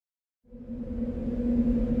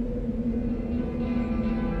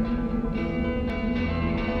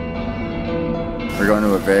going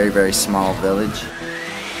to a very, very small village.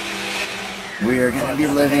 We are going to be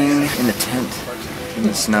living in a tent in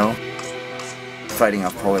the snow, fighting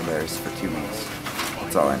off polar bears for 2 months.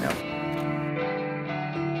 That's all I know.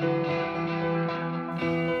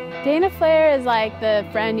 Dana Flair is like the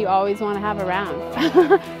friend you always want to have around.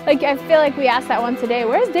 Like, I feel like we asked that once a day,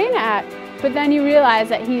 where's Dana at? But then you realize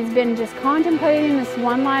that he's been just contemplating this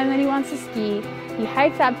one line that he wants to ski. He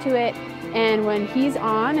hikes up to it, and when he's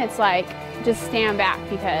on, it's like, just stand back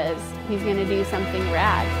because he's going to do something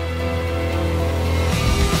rad.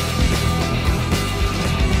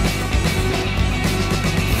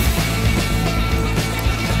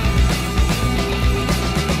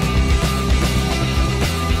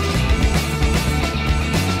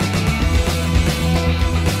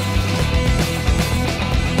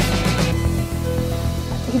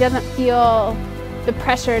 He doesn't feel the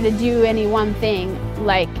pressure to do any one thing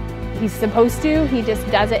like he's supposed to. He just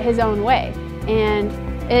does it his own way. And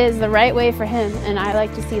it is the right way for him, and I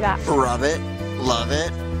like to see that. Rub it, love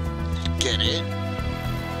it, get it,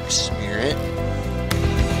 smear it.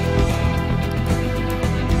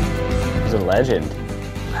 He's a legend.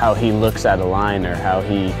 How he looks at a line or how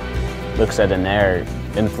he looks at an air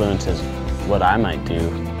influences what I might do.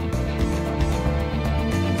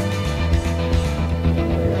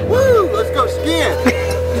 Woo! Let's go skiing!